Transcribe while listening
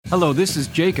Hello, this is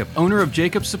Jacob, owner of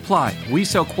Jacob Supply. We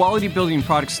sell quality building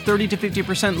products 30 to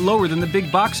 50% lower than the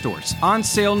big box stores. On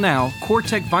sale now,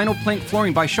 CoreTech Vinyl Plank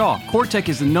Flooring by Shaw. CoreTech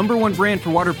is the #1 brand for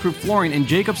waterproof flooring, and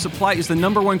Jacob Supply is the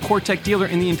 #1 CoreTech dealer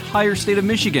in the entire state of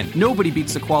Michigan. Nobody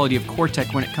beats the quality of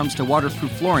CoreTech when it comes to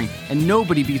waterproof flooring, and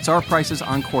nobody beats our prices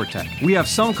on CoreTech. We have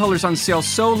some colors on sale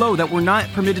so low that we're not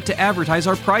permitted to advertise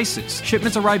our prices.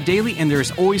 Shipments arrive daily, and there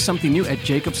is always something new at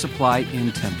Jacob Supply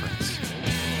in Temperance.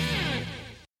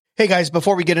 Hey guys,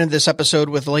 before we get into this episode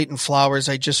with Leighton Flowers,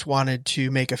 I just wanted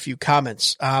to make a few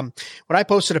comments. When I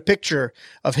posted a picture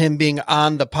of him being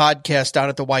on the podcast down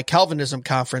at the Why Calvinism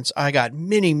conference, I got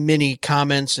many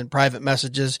comments and private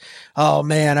messages. Oh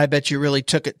man, I bet you really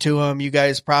took it to him. You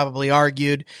guys probably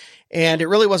argued. And it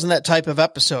really wasn't that type of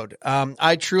episode.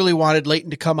 I truly wanted Leighton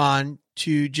to come on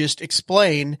to just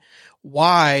explain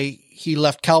why he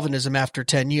left Calvinism after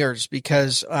 10 years,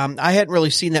 because I hadn't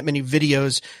really seen that many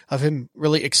videos of him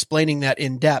really explaining that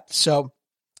in depth. So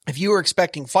if you were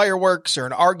expecting fireworks or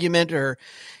an argument or,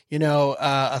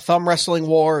 a thumb wrestling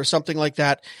war or something like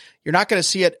that, you're not going to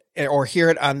see it or hear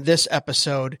it on this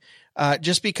episode.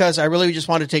 Just because I really just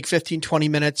want to take 15, 20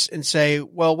 minutes and say,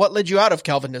 well, what led you out of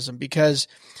Calvinism? Because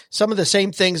some of the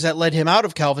same things that led him out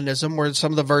of Calvinism were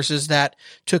some of the verses that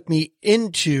took me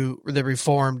into the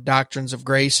Reformed doctrines of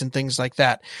grace and things like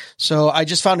that. So I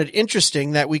just found it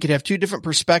interesting that we could have two different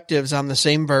perspectives on the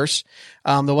same verse,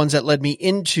 the ones that led me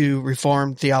into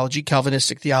Reformed theology,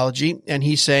 Calvinistic theology, and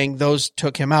he's saying those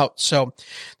took him out. So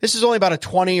this is only about a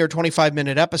 20 or 25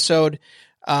 minute episode.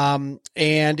 And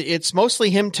it's mostly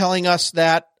him telling us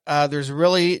that, there's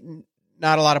really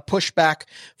not a lot of pushback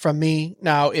from me.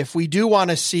 Now, if we do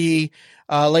want to see,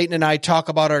 Leighton and I talk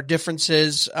about our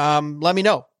differences, let me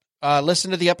know. Listen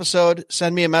to the episode,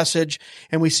 send me a message,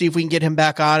 and we see if we can get him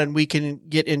back on and we can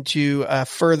get into a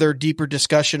further, deeper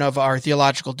discussion of our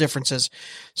theological differences.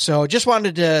 So just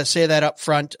wanted to say that up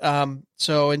front.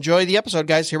 So enjoy the episode,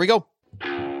 guys. Here we go.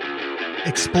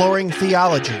 Exploring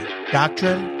theology,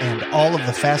 doctrine, and all of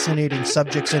the fascinating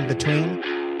subjects in between,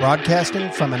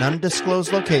 broadcasting from an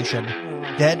undisclosed location,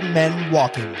 Dead Men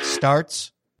Walking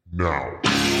starts now.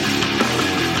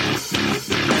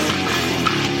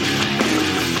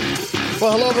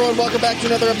 Well, hello, everyone. Welcome back to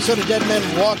another episode of Dead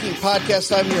Men Walking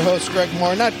Podcast. I'm your host, Greg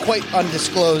Moore. Not quite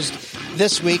undisclosed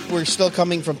this week. We're still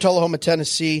coming from Tullahoma,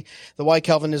 Tennessee, the Why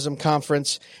Calvinism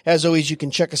Conference. As always, you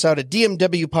can check us out at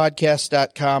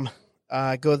dmwpodcast.com.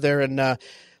 Go there and learn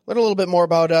a little bit more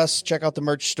about us. Check out the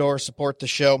merch store. Support the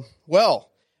show. Well,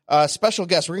 special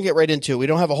guest. We're going to get right into it. We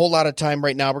don't have a whole lot of time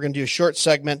right now. We're going to do a short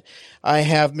segment. I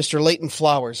have Mr. Leighton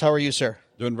Flowers. How are you, sir?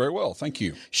 Doing very well. Thank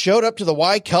you. Showed up to the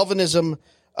Why Calvinism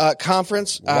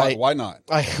conference. Why not?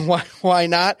 Why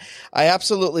not? I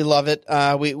absolutely love it.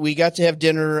 We got to have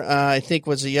dinner. I think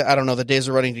I don't know. The days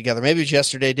are running together. Maybe it was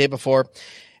yesterday, day before.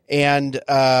 And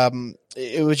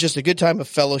it was just a good time of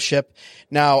fellowship.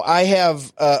 Now, I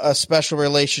have a special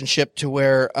relationship to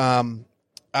where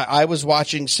I was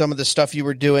watching some of the stuff you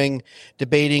were doing,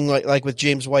 debating like with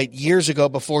James White years ago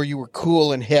before you were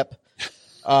cool and hip.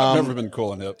 I've never been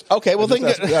cool and hip. Okay, well,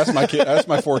 that's my kid. That's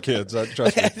my 4 kids.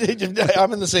 Trust me.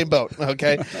 I'm in the same boat.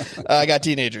 Okay, I got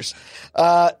teenagers.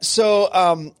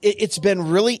 So it's been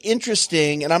really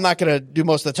interesting, and I'm not going to do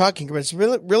most of the talking, but it's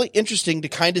really interesting to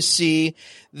kind of see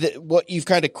what you've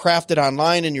kind of crafted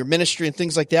online in your ministry and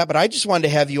things like that. But I just wanted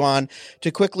to have you on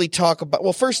to quickly talk about.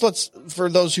 Well, first, for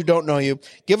those who don't know you,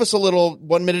 give us a little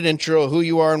 1-minute intro of who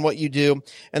you are and what you do,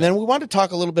 and then we want to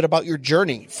talk a little bit about your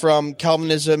journey from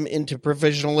Calvinism into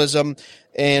provisionalism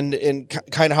and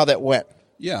kind of how that went.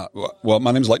 Yeah. Well,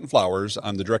 my name is Leighton Flowers.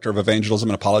 I'm the Director of Evangelism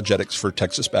and Apologetics for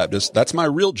Texas Baptist. That's my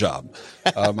real job,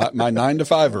 my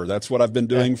 9-to-5er. That's what I've been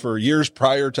doing for years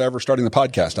prior to ever starting the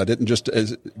podcast. I didn't just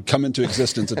come into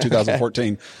existence in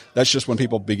 2014. That's just when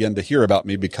people began to hear about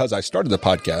me because I started the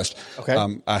podcast.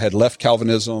 Okay. I had left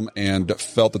Calvinism and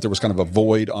felt that there was kind of a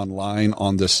void online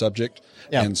on this subject.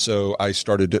 Yeah. And so I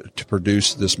started to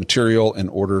produce this material in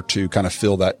order to kind of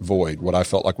fill that void, what I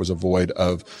felt like was a void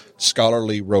of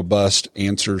scholarly, robust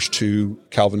answers to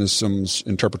Calvinism's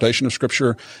interpretation of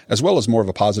Scripture, as well as more of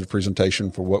a positive presentation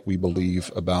for what we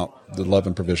believe about the love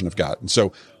and provision of God. And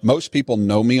so most people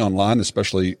know me online,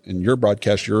 especially in your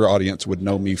broadcast. Your audience would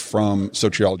know me from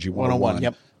Soteriology 101.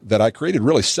 Yep. That I created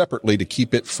really separately to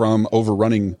keep it from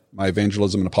overrunning my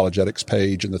evangelism and apologetics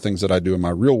page and the things that I do in my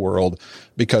real world,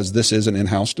 because this is an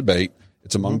in-house debate.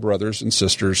 It's among brothers and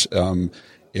sisters.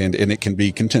 And it can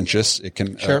be contentious. It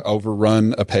can Sure.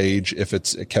 overrun a page if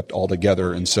it's kept all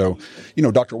together. And so,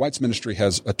 Dr. White's ministry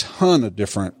has a ton of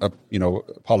different,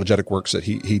 apologetic works that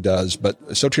he does. But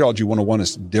Soteriology 101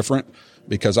 is different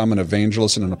because I'm an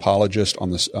evangelist and an apologist on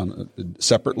this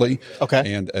separately.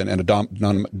 Okay. And a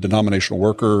denominational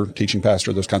worker, teaching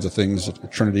pastor, those kinds of things, a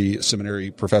Trinity seminary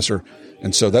professor.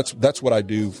 And so that's what I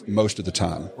do most of the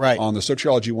time. Right. On the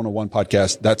Soteriology 101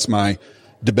 podcast, that's my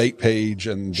debate page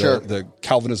and the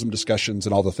Calvinism discussions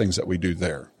and all the things that we do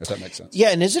there, if that makes sense. Yeah,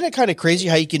 and isn't it kind of crazy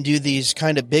how you can do these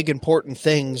kind of big, important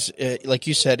things, like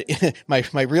you said,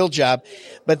 my real job,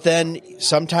 but then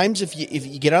sometimes if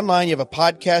you get online, you have a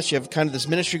podcast, you have kind of this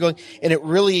ministry going, and it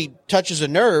really touches a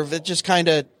nerve, it just kind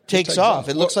of takes off.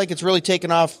 It looks like it's really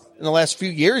taken off in the last few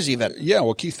years even. Yeah,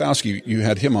 well, Keith Fowsky, you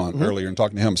had him on earlier and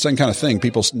talking to him. Same kind of thing.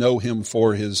 People know him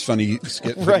for his funny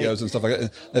skit videos and stuff like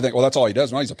that. They think, well, that's all he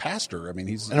does. No, he's a pastor. I mean,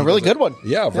 he's a really good one.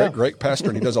 Yeah, a very great pastor,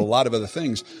 and he does a lot of other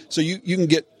things. So you can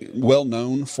get well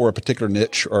known for a particular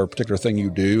niche or a particular thing you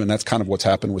do, and that's kind of what's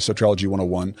happened with Soteriology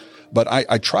 101. But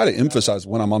I try to emphasize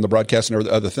when I'm on the broadcast and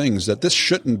other things that this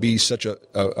shouldn't be such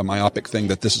a myopic thing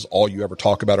that this is all you ever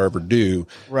talk about or ever do.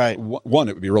 Right. One,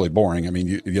 it would be really boring. I mean,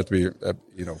 you have to be,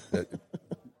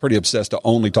 pretty obsessed to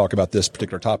only talk about this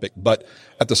particular topic. But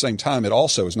at the same time, it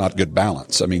also is not good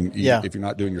balance. I mean, if you're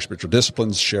not doing your spiritual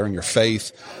disciplines, sharing your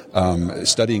faith,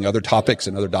 studying other topics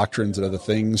and other doctrines and other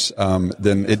things,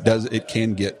 then it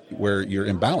can get where you're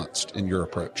imbalanced in your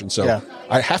approach. And so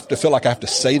I have to feel like I have to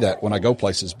say that when I go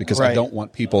places because I don't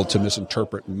want people to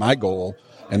misinterpret my goal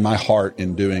and my heart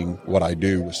in doing what I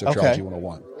do with Soteriology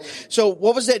 101. So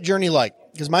what was that journey like?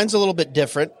 Because mine's a little bit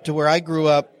different to where I grew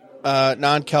up.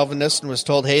 Non-Calvinist and was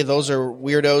told, hey, those are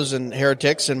weirdos and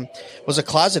heretics, and was a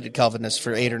closeted Calvinist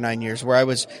for 8 or 9 years where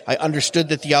I understood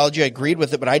the theology, I agreed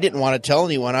with it, but I didn't want to tell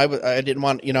anyone. I didn't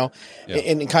want,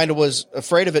 and kind of was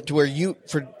afraid of it to where you,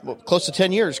 for close to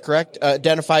 10 years, correct,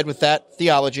 identified with that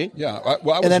theology. Yeah.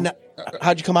 And then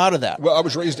how'd you come out of that? Well, I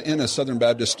was raised in a Southern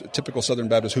Baptist, typical Southern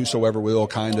Baptist, whosoever will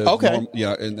kind of. Okay.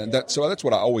 And so that's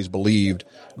what I always believed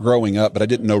growing up, but I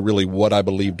didn't know really what I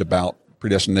believed about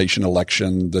predestination,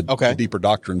 election, the deeper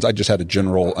doctrines. I just had a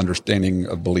general understanding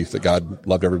of belief that God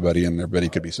loved everybody and everybody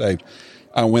could be saved.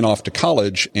 I went off to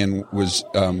college and was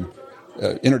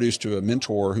introduced to a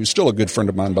mentor who's still a good friend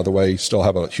of mine, by the way. Still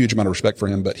have a huge amount of respect for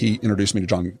him, but he introduced me to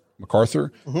John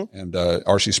MacArthur and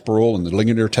R.C. Sproul and the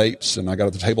Ligonier tapes, and I got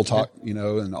at the table talk,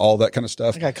 and all that kind of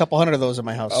stuff. I got a couple hundred of those in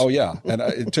my house. Oh, yeah. And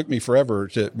it took me forever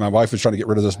my wife was trying to get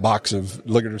rid of this box of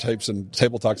Ligonier tapes and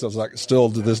table talks. I was like, still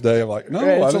to this day, I'm like, no,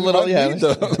 I don't need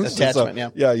those.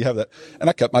 Attachment, Yeah, you have that. And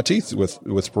I cut my teeth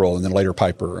with Sproul and then later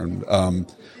Piper. And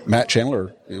Matt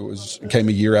Chandler, it came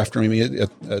a year after me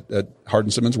at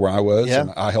Hardin Simmons where I was, and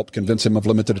I helped convince him of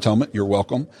limited atonement. You're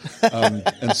welcome.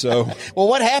 And so. Well,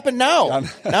 what happened now?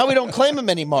 Now we don't claim him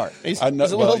anymore. He's a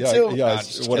little too. Yeah,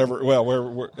 whatever.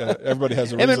 Well, everybody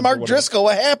has a reason. Him and Mark Driscoll,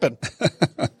 what happened?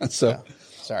 So,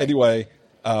 sorry. Anyway,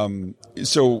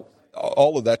 so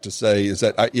all of that to say is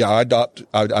that I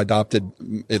adopted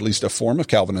at least a form of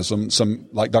Calvinism. Some,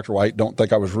 like Dr. White, don't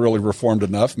think I was really reformed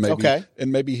enough. Maybe,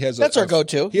 and maybe he has that's our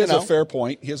go-to. He has a fair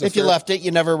point. If you left it,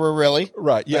 you never were really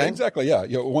right. Yeah, exactly. Yeah,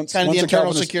 once kind of once the a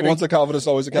Calvinist, security. Once a Calvinist,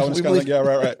 always a Calvinist. Kind of thing. Yeah,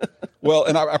 right. Well,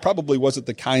 and I probably wasn't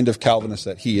the kind of Calvinist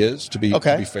that he is. To be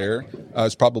fair, I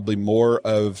was probably more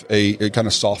of a kind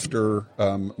of softer,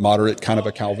 moderate kind of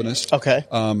a Calvinist. Okay.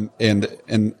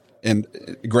 And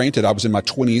granted, I was in my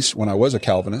 20s when I was a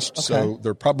Calvinist, so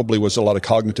there probably was a lot of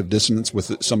cognitive dissonance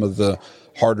with some of the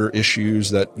harder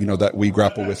issues that that we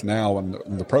grapple with now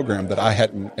in the program that I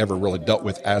hadn't ever really dealt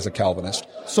with as a Calvinist.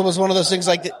 So it was one of those things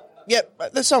like that. Yeah,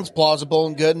 that sounds plausible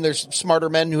and good, and there's smarter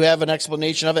men who have an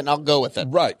explanation of it, and I'll go with it.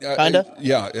 Right. Kind of?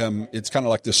 It's kind of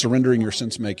like the surrendering your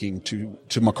sense-making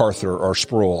to MacArthur or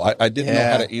Sproul. I didn't know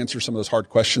how to answer some of those hard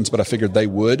questions, but I figured they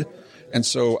would. And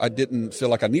so I didn't feel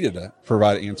like I needed to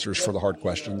provide answers for the hard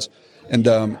questions. And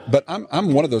but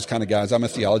I'm one of those kind of guys. I'm a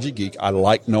theology geek. I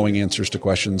like knowing answers to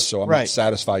questions, so I'm not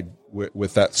satisfied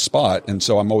with that spot. And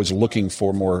so I'm always looking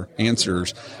for more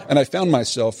answers. And I found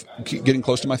myself getting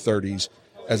close to my 30s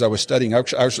as I was studying. I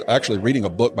was actually reading a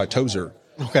book by Tozer.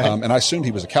 And I assumed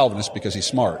he was a Calvinist because he's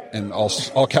smart, and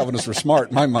all Calvinists were smart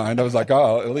in my mind. I was like,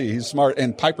 oh, Lee, he's smart.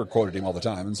 And Piper quoted him all the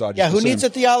time. And so I just who needs a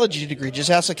theology degree? Just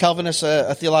ask a Calvinist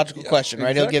a theological question,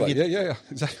 right? Exactly. He'll give you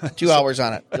exactly. 2 hours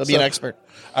on it. He'll be an expert.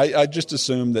 I just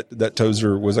assumed that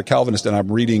Tozer was a Calvinist, and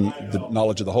I'm reading the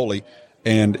Knowledge of the Holy,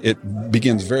 and it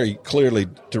begins very clearly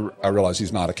I realize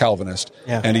he's not a Calvinist,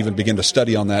 and even begin to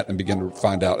study on that and begin to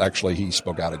find out actually he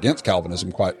spoke out against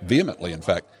Calvinism quite vehemently, in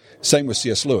fact. Same with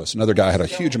C.S. Lewis, another guy I had a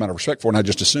huge amount of respect for, and I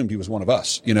just assumed he was one of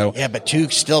us, you know? Yeah, but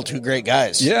still two great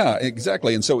guys. Yeah,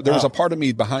 exactly. And so there was a part of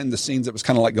me behind the scenes that was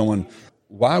kind of like going,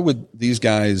 why would these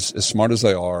guys, as smart as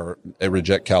they are,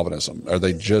 reject Calvinism? Are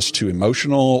they just too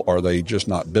emotional? Are they just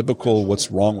not biblical? What's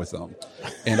wrong with them?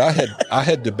 And I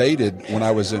had debated when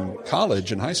I was in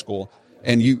college and high school,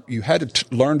 and you had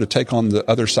to learn to take on the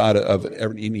other side of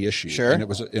any issue. Sure. And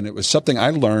it was something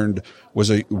I learned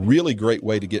was a really great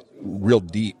way to get real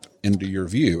deep into your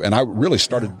view. And I really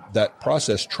started that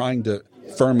process trying to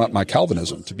firm up my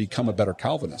Calvinism to become a better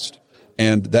Calvinist.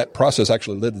 And that process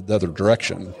actually led the other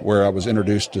direction, where I was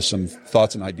introduced to some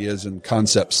thoughts and ideas and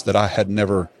concepts that I had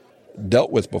never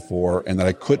dealt with before and that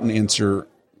I couldn't answer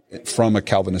from a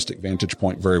Calvinistic vantage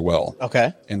point very well.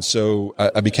 Okay. And so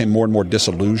I became more and more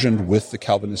disillusioned with the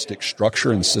Calvinistic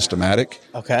structure and systematic.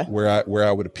 Okay. Where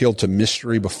I would appeal to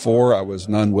mystery before, I was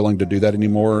none willing to do that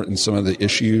anymore. And some of the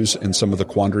issues and some of the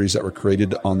quandaries that were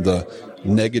created on the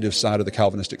negative side of the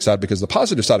Calvinistic side, because the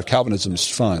positive side of Calvinism is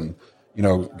fun. You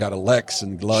know, God elects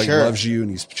and loves you and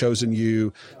he's chosen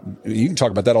you. You can talk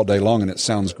about that all day long and it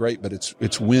sounds great, but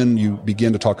it's when you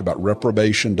begin to talk about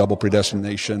reprobation, double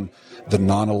predestination, the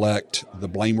non-elect, the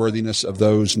blameworthiness of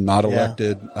those not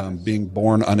elected, being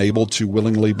born unable to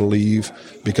willingly believe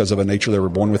because of a nature they were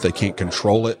born with. They can't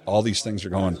control it. All these things are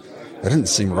going, that doesn't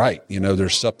seem right. You know,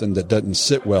 there's something that doesn't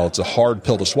sit well. It's a hard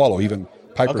pill to swallow. Even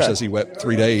Piper says he wept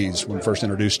 3 days when first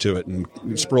introduced to it. And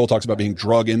Sproul talks about being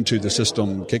drug into the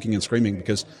system, kicking and screaming,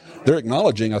 because they're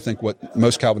acknowledging, I think, what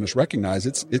most Calvinists recognize.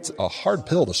 It's a hard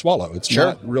pill to swallow. It's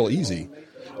not real easy.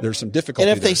 There's some difficulty.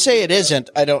 And if they say it isn't,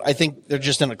 I think they're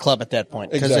just in a club at that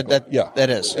point. Exactly. That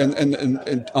is.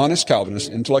 And honest Calvinists,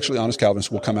 intellectually honest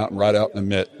Calvinists will come out and write out and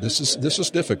admit this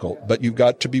is difficult, but you've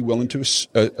got to be willing to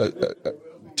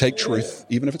take truth,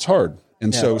 even if it's hard.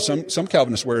 And so some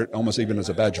Calvinists wear it almost even as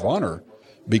a badge of honor,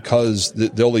 because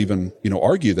they'll even,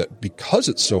 argue that because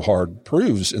it's so hard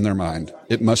proves in their mind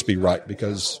it must be right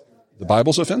because the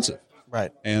Bible's offensive.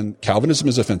 Right. And Calvinism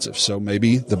is offensive. So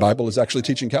maybe the Bible is actually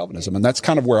teaching Calvinism. And that's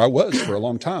kind of where I was for a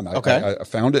long time. I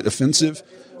found it offensive,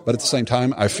 but at the same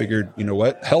time I figured, you know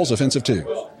what? Hell's offensive too.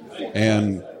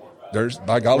 And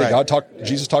by golly,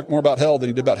 Jesus talked more about hell than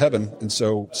he did about heaven. And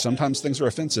so sometimes things are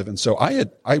offensive. And so I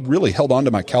really held on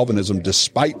to my Calvinism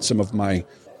despite some of my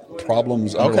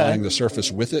problems underlying the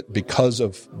surface with it because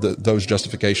of those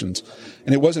justifications.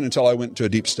 And it wasn't until I went to a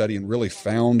deep study and really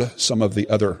found some of the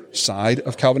other side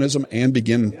of Calvinism and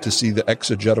begin to see the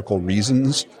exegetical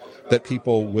reasons that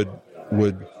people would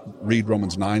read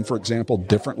Romans 9, for example,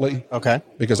 differently. Okay.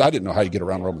 Because I didn't know how you get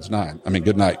around Romans 9. I mean,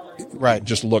 good night. Right. It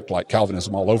just looked like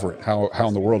Calvinism all over it. How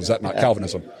in the world is that not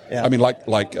Calvinism? Yeah. I mean, like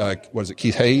what is it,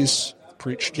 Keith Hayes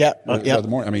preached the other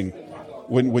morning? I mean,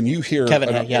 when you hear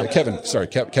Kevin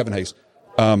Hayes,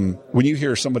 when you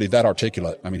hear somebody that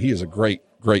articulate, I mean, he is a great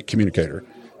communicator,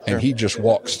 and he just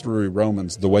walks through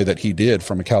Romans the way that he did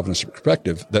from a Calvinist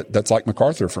perspective. That's like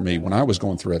MacArthur for me when I was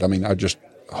going through it. I mean, I just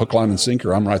hook, line, and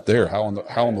sinker. I'm right there. How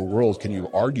in the world can you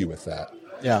argue with that?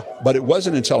 Yeah. But it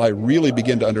wasn't until I really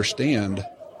began to understand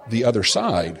the other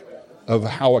side of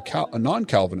how a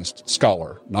non-Calvinist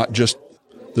scholar, not just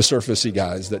the surfacey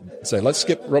guys that say, let's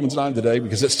skip Romans 9 today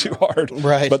because it's too hard.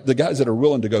 Right. But the guys that are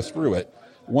willing to go through it,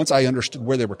 once I understood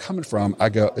where they were coming from,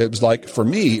 it was like, for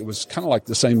me, it was kind of like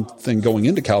the same thing going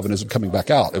into Calvinism, coming back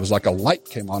out. It was like a light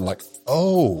came on, like,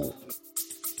 oh.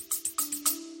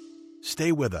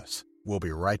 Stay with us. We'll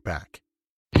be right back.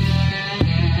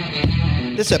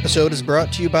 This episode is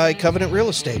brought to you by Covenant Real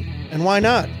Estate. And why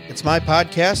not? It's my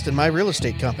podcast and my real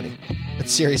estate company. But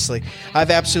seriously,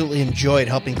 I've absolutely enjoyed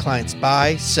helping clients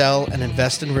buy, sell, and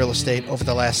invest in real estate over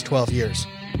the last 12 years.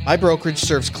 My brokerage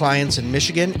serves clients in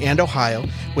Michigan and Ohio,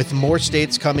 with more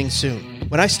states coming soon.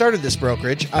 When I started this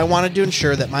brokerage, I wanted to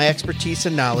ensure that my expertise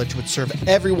and knowledge would serve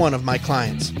every one of my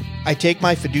clients. I take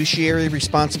my fiduciary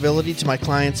responsibility to my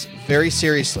clients very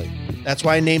seriously. That's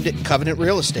why I named it Covenant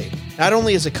Real Estate. Not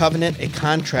only is a covenant a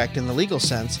contract in the legal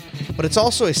sense, but it's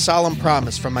also a solemn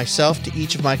promise from myself to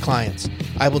each of my clients.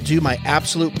 I will do my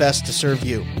absolute best to serve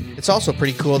you. It's also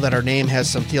pretty cool that our name has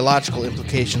some theological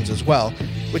implications as well,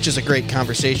 which is a great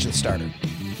conversation starter.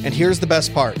 And here's the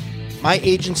best part. My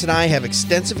agents and I have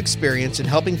extensive experience in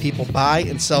helping people buy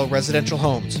and sell residential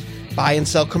homes, buy and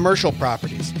sell commercial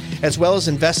properties, as well as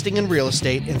investing in real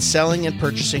estate and selling and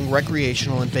purchasing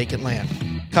recreational and vacant land.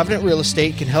 Covenant Real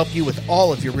Estate can help you with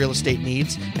all of your real estate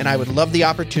needs, and I would love the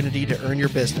opportunity to earn your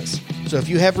business. So if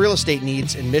you have real estate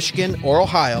needs in Michigan or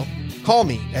Ohio, call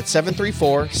me at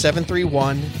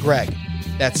 734-731-GREG.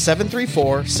 That's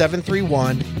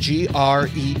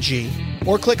 734-731-GREG.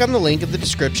 Or click on the link in the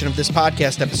description of this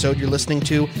podcast episode you're listening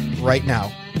to right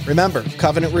now. Remember,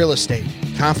 Covenant Real Estate,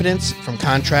 confidence from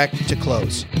contract to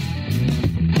close.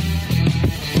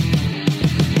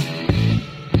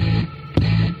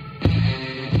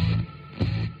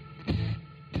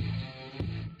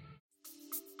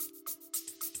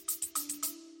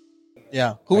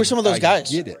 Yeah. Who were some of those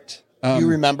guys? I get it. Do you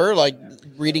remember, like,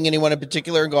 reading anyone in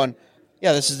particular and going,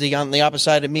 yeah, this is on the opposite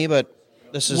side of me, but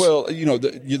this is... Well,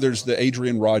 there's the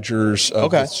Adrian Rogers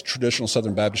of this traditional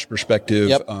Southern Baptist perspective,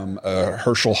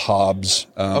 Herschel Hobbs,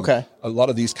 a lot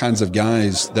of these kinds of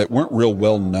guys that weren't real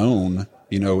well known,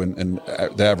 in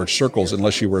the average circles,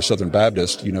 unless you were a Southern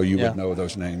Baptist, you would know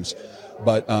those names.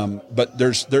 But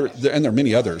there are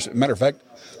many others. Matter of fact,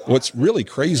 what's really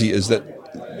crazy is that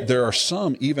there are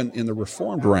some even in the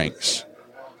Reformed ranks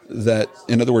that,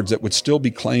 in other words, that would still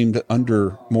be claimed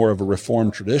under more of a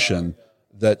Reformed tradition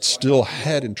that still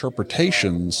had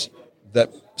interpretations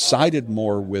that sided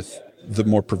more with the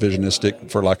more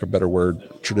provisionistic, for lack of a better word,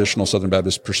 traditional Southern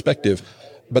Baptist perspective.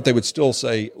 But they would still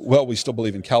say, well, we still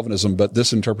believe in Calvinism, but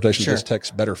this interpretation of this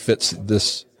text better fits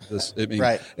this.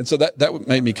 Right. And so that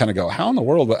made me kind of go, how in the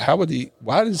world, how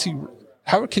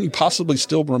can he possibly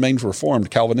still remain Reformed,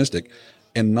 Calvinistic,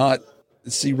 and not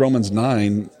see Romans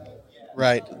 9?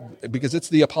 Right. Because it's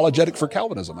the apologetic for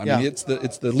Calvinism. I mean, it's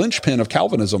the linchpin of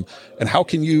Calvinism. And how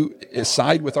can you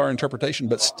side with our interpretation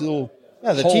but still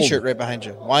the T-shirt right behind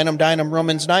you. Wine 'em, dine 'em,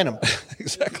 Romans 9 'em.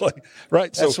 Exactly.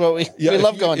 Right. That's what we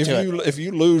love going to it. If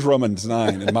you lose Romans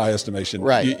 9, in my estimation,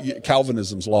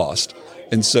 Calvinism's lost.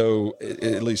 And so,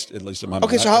 at least in my mind.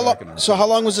 Okay, so how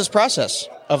long was this process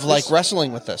of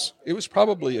wrestling with this? It was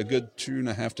probably a good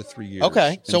 2.5 to 3 years.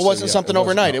 Okay, so it wasn't something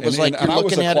overnight. It was and I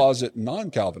was a closet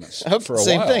non-Calvinist for a while.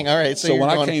 Same thing. All right. So when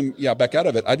I came back out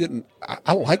of it,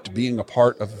 I liked being a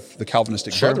part of the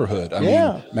Calvinistic Brotherhood. I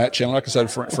mean, Matt Chandler, like I said,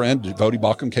 a friend, Bodie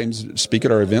Bauckham came to speak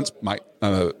at our events. Mike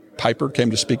Piper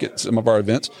came to speak at some of our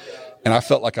events. And I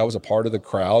felt like I was a part of the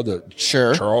crowd.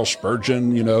 Charles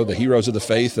Spurgeon, the heroes of the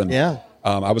faith. And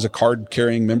I was a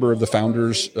card-carrying member of the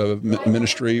founders of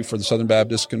ministry for the Southern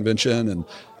Baptist Convention, and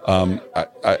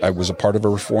I was a part of a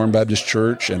Reformed Baptist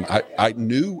church. And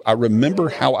I remember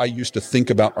how I used to think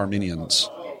about Arminians,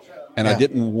 and I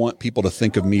didn't want people to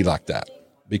think of me like that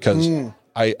because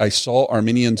I saw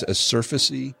Arminians as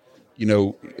surfacey,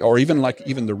 or even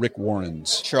the Rick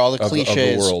Warrens, all the cliches of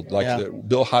the world, like the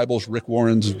Bill Hybels, Rick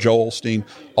Warrens, Joel Osteen.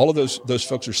 All of those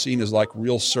folks are seen as like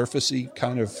real surfacey,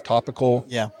 kind of topical.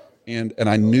 Yeah. And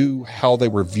I knew how they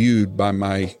were viewed by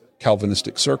my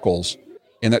Calvinistic circles,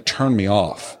 and that turned me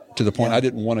off to the point I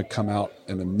didn't want to come out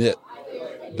and admit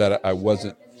that I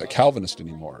wasn't a Calvinist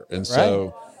anymore. And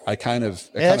so I kind of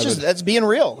that's being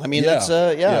real. I mean, that's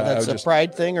a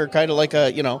pride thing, or kind of like a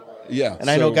And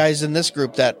I know guys in this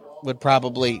group that would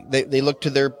probably they look to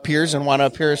their peers and want to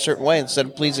appear a certain way instead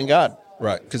of pleasing God.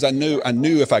 Right, because I knew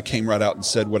if I came right out and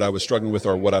said what I was struggling with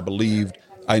or what I believed,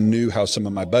 I knew how some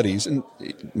of my buddies and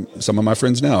some of my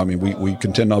friends now, I mean, we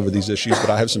contend over these issues, but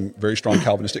I have some very strong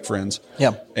Calvinistic friends.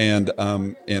 Yeah. And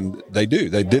they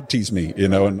did tease me,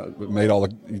 and made all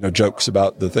the, jokes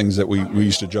about the things that we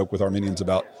used to joke with Arminians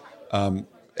about.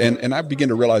 And I began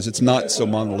to realize it's not so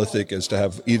monolithic as to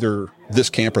have either this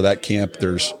camp or that camp.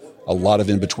 There's a lot of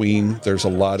in between. There's a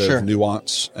lot of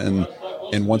nuance. And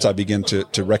once I began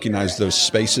to recognize those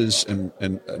spaces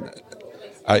and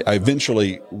I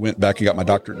eventually went back and got my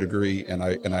doctorate degree, and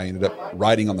I ended up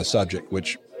writing on the subject,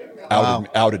 which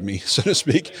outed me, so to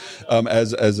speak,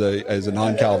 as a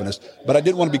non-Calvinist. But I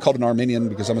didn't want to be called an Arminian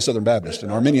because I'm a Southern Baptist,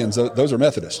 and Arminians, those are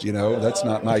Methodists. That's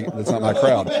not my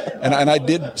crowd. And I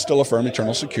did still affirm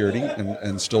eternal security,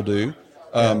 and still do.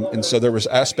 And so there was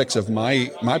aspects of my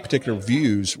particular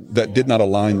views that did not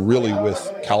align really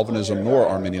with Calvinism nor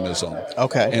Arminianism.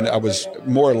 Okay. And I was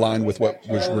more aligned with what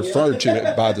was referred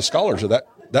to by the scholars of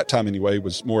that time anyway,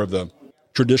 was more of the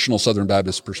traditional Southern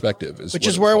Baptist perspective. Which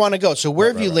is where I want to go. So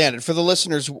where have you landed? For the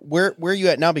listeners, where are you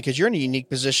at now? Because you're in a unique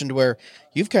position to where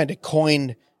you've kind of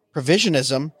coined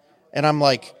provisionism, and I'm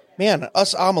like, man,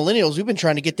 us millennials, we've been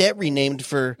trying to get that renamed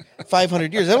for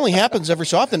 500 years. That only happens every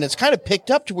so often. It's kind of picked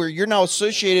up to where you're now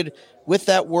associated with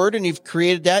that word, and you've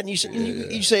created that, and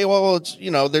you say, well, it's,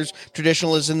 there's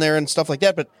traditionalism there and stuff like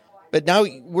that, but now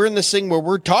we're in this thing where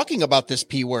we're talking about this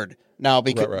P word now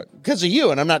because of you,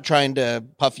 and I'm not trying to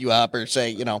puff you up or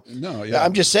say, No, yeah.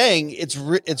 I'm just saying it's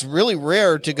really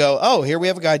rare to go, oh, here we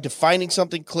have a guy defining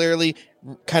something clearly,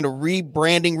 kind of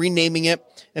rebranding, renaming it,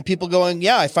 and people going,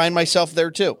 yeah, I find myself there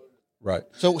too. Right.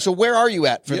 So where are you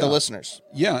at for the listeners?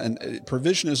 Yeah, and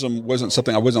provisionism wasn't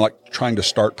something, I wasn't like trying to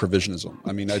start provisionism.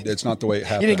 I mean, it's not the way it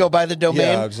happened. You didn't go buy the domain?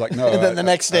 Yeah, I was like, no. And then the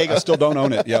next day, I still don't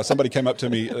own it. Yeah, somebody came up to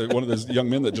me, one of those young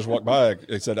men that just walked by,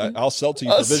 they said, I'll sell to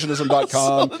you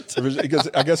provisionism.com. Because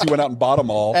I guess he went out and bought them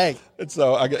all. Hey. And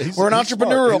so we're an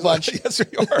entrepreneurial bunch. Yes,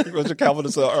 we are. A bunch of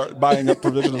Calvinists are buying up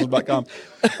provisionism.com.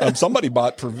 Somebody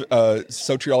bought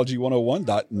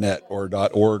soteriology101.net or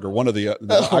 .org or one of the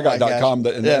I got .com,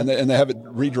 and they have it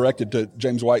redirected to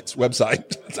James White's website.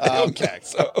 Okay.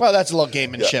 So, well, that's a little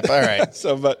gamemanship. Yeah. All right.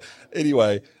 So, but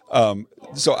anyway,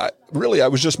 so I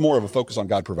was just more of a focus on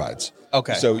God provides.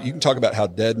 Okay. So you can talk about how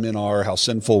dead men are, how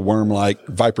sinful, worm-like,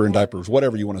 viper in diapers,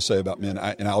 whatever you want to say about men.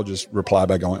 And I'll just reply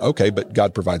by going, okay, but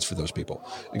God provides for those people.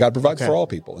 And God provides for all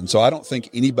people. And so I don't think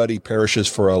anybody perishes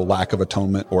for a lack of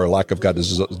atonement or a lack of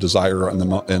God's desire in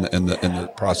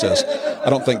the process. I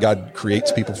don't think God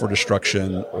creates people for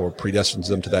destruction or predestines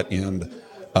them to that end.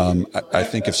 I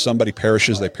think if somebody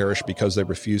perishes, they perish because they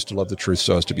refuse to love the truth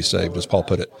so as to be saved, as Paul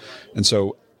put it. And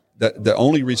so the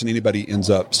only reason anybody ends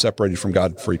up separated from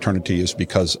God for eternity is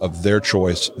because of their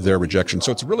choice, their rejection.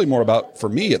 So it's really more about, for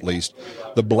me at least,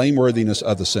 the blameworthiness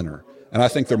of the sinner. And I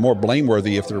think they're more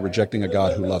blameworthy if they're rejecting a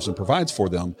God who loves and provides for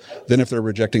them than if they're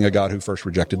rejecting a God who first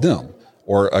rejected them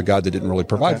or a God that didn't really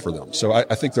provide for them. So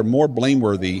I think they're more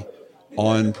blameworthy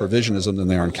on provisionism than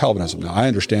they are on Calvinism. Now, I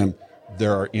understand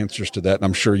there are answers to that, and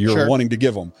I'm sure you're wanting to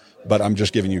give them, but I'm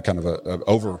just giving you kind of a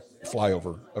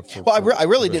flyover. I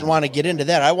really didn't want to get into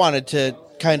that. I wanted to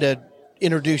kind of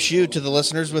introduce you to the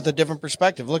listeners with a different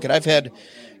perspective. Look, I've had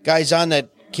guys on that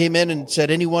came in and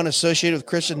said anyone associated with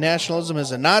Christian nationalism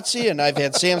is a Nazi, and I've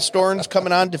had Sam Storns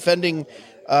coming on defending,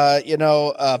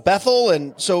 Bethel,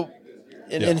 and so.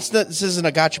 And this isn't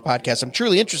a gotcha podcast. I'm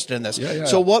truly interested in this.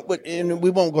 So what would, and we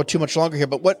won't go too much longer here,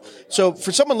 but so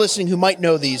for someone listening who might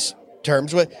know these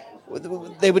terms,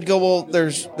 they would go, well,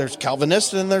 there's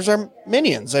Calvinists and there's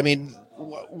Arminians. I mean,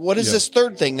 what is this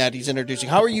third thing that he's introducing?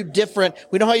 How are you different?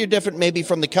 We know how you're different maybe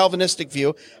from the Calvinistic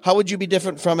view. How would you be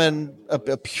different from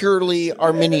a purely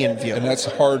Arminian view? And that's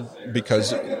hard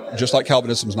because just like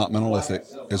Calvinism is not monolithic,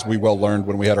 as we well learned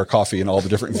when we had our coffee and all the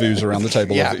different views around the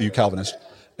table of you Calvinists.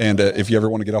 And if you ever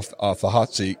want to get off the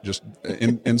hot seat, just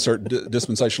insert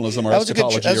dispensationalism or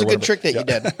eschatology. That was a good trick that you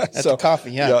did at the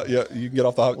coffee. Yeah, you can get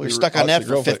off the hot seat. We're stuck on that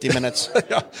for 50 minutes.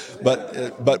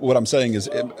 But what I'm saying is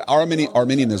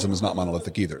Arminianism is not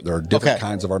monolithic either. There are different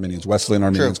kinds of Arminians, Wesleyan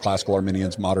Arminians, classical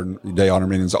Arminians, modern day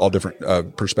Arminians, all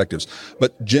different perspectives.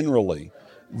 But generally,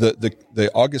 the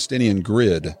Augustinian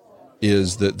grid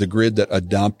is the grid that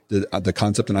adopted the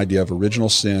concept and idea of original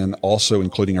sin, also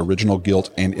including original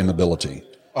guilt and inability.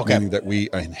 Meaning that we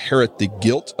inherit the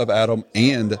guilt of Adam,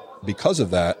 and because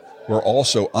of that, we're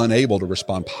also unable to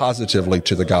respond positively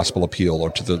to the gospel appeal or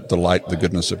to the light, the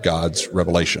goodness of God's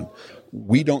revelation.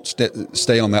 We don't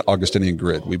stay on that Augustinian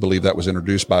grid. We believe that was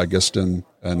introduced by Augustine,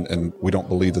 and we don't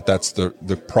believe that that's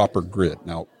the proper grid.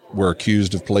 Now, we're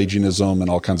accused of Pelagianism and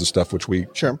all kinds of stuff, which we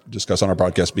discuss on our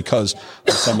podcast because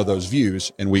of some of those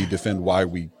views, and we defend why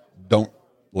we don't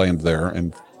land there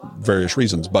and various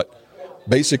reasons. But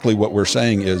basically what we're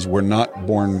saying is we're not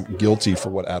born guilty for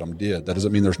what Adam did. That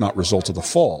doesn't mean there's not results of the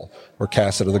fall. We're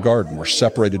cast out of the garden. We're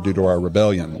separated due to our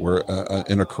rebellion. We're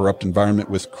in a corrupt environment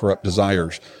with corrupt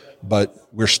desires. But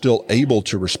we're still able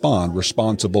to respond,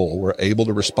 responsible. We're able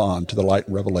to respond to the light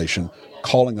and revelation,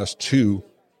 calling us to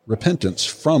repentance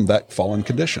from that fallen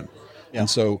condition. And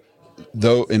so,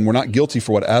 and we're not guilty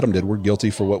for what Adam did, we're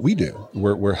guilty for what we do.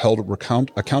 We're held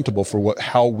accountable for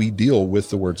how we deal with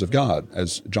the words of God.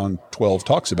 As John 12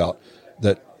 talks about,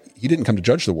 that he didn't come to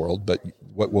judge the world, but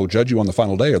what will judge you on the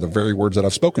final day are the very words that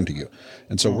I've spoken to you.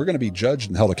 And so we're going to be judged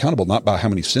and held accountable not by how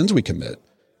many sins we commit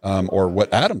or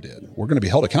what Adam did. We're going to be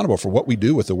held accountable for what we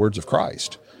do with the words of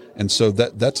Christ. And so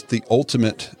that's the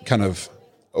ultimate kind of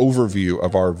overview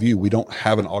of our view. We don't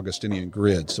have an Augustinian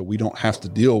grid, so we don't have to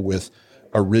deal with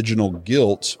original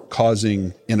guilt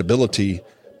causing inability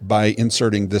by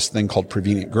inserting this thing called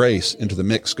prevenient grace into the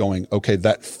mix, going, okay,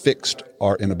 that fixed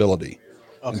our inability.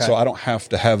 And so I don't have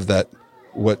to have that,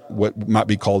 what might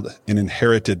be called an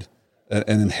inherited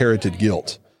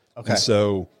guilt. And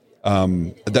so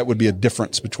that would be a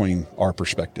difference between our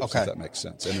perspectives, if that makes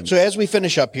sense. So as we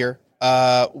finish up here,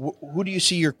 who do you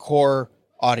see your core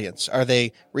audience? Are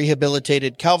they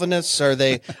rehabilitated Calvinists? Are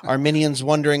they Arminians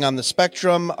wandering on the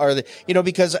spectrum? Are they,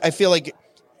 because I feel like,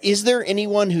 is there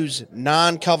anyone who's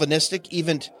non-Calvinistic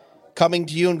even coming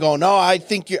to you and going, no, I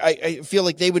think I feel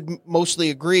like they would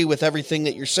mostly agree with everything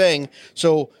that you're saying.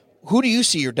 So who do you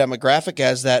see your demographic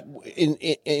as that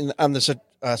on the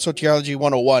Soteriology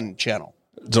 101 channel?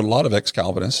 There's a lot of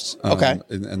ex-Calvinists. Okay.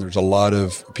 And there's a lot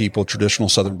of people, traditional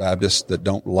Southern Baptists, that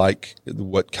don't like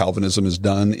what Calvinism has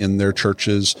done in their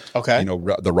churches. Okay.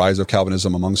 The rise of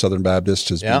Calvinism among Southern Baptists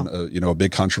has been, a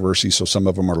big controversy. So some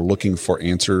of them are looking for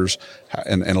answers.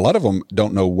 And a lot of them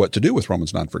don't know what to do with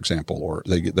Romans 9, for example, or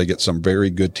they get some very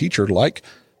good teacher like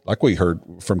we heard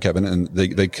from Kevin, and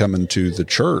they come into the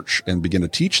church and begin to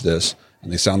teach this.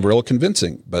 And they sound real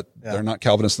convincing, but they're not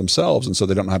Calvinists themselves, and so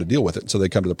they don't know how to deal with it. So they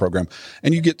come to the program,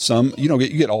 and you get some, you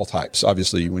get all types.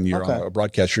 Obviously, when you're on a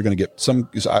broadcast, you're going to get some.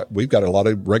 We've got a lot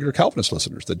of regular Calvinist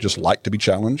listeners that just like to be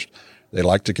challenged. They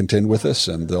like to contend with us,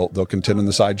 and they'll contend in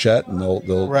the side chat, and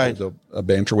they'll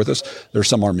banter with us. There's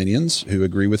some Arminians who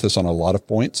agree with us on a lot of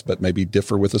points, but maybe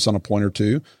differ with us on a point or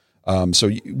two.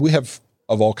 So we have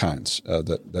of all kinds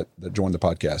that join the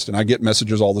podcast. And I get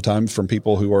messages all the time from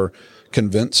people who are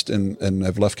convinced and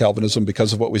have left Calvinism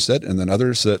because of what we said, and then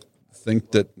others that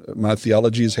think that my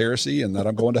theology is heresy and that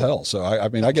I'm going to hell. So I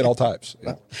get all types.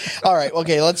 Yeah. All right.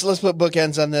 Okay. Let's put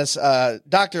bookends on this.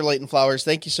 Dr. Leighton Flowers,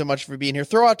 thank you so much for being here.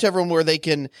 Throw out to everyone where they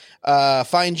can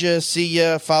find you, see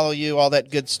you, follow you, all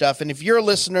that good stuff. And if you're a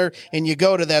listener and you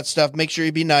go to that stuff, make sure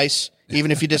you be nice,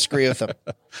 even if you disagree with them.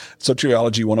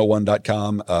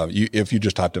 Soteriology101.com. If you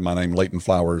just typed in my name, Leighton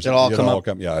Flowers, it'll all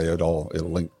come. Yeah, it'll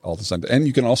link all the same. And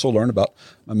you can also learn about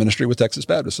my ministry with Texas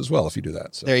Baptist as well if you do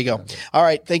that. So, there you go. All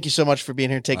right. Thank you so much for being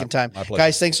here and taking time. My pleasure.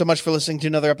 Guys, thanks so much for listening to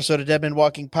another episode of Dead Men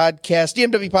Walking Podcast.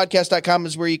 DMWpodcast.com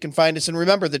is where you can find us. And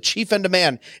remember, the chief end of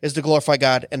man is to glorify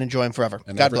God and enjoy him forever.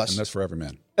 God bless. And that's for every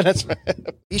man. That's right.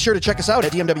 Be sure to check us out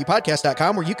at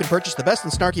dmwpodcast.com, where you can purchase the best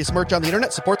and snarkiest merch on the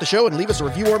internet, support the show, and leave us a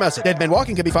review or message. Dead Men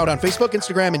Walking can be found on Facebook,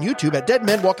 Instagram, and YouTube at Dead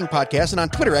Men Walking Podcast, and on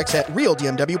Twitter X at Real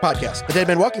DMW Podcast. The Dead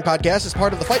Men Walking Podcast is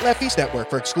part of the Fight Laugh Feast Network.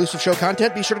 For exclusive show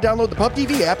content, be sure to download the Pub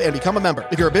TV app and become a member.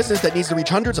 If you're a business that needs to reach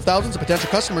hundreds of thousands of potential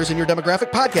customers in your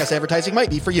demographic, podcast advertising might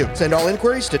be for you. Send all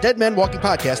inquiries to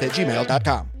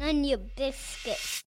deadmenwalkingpodcast@gmail.com. None your biscuits.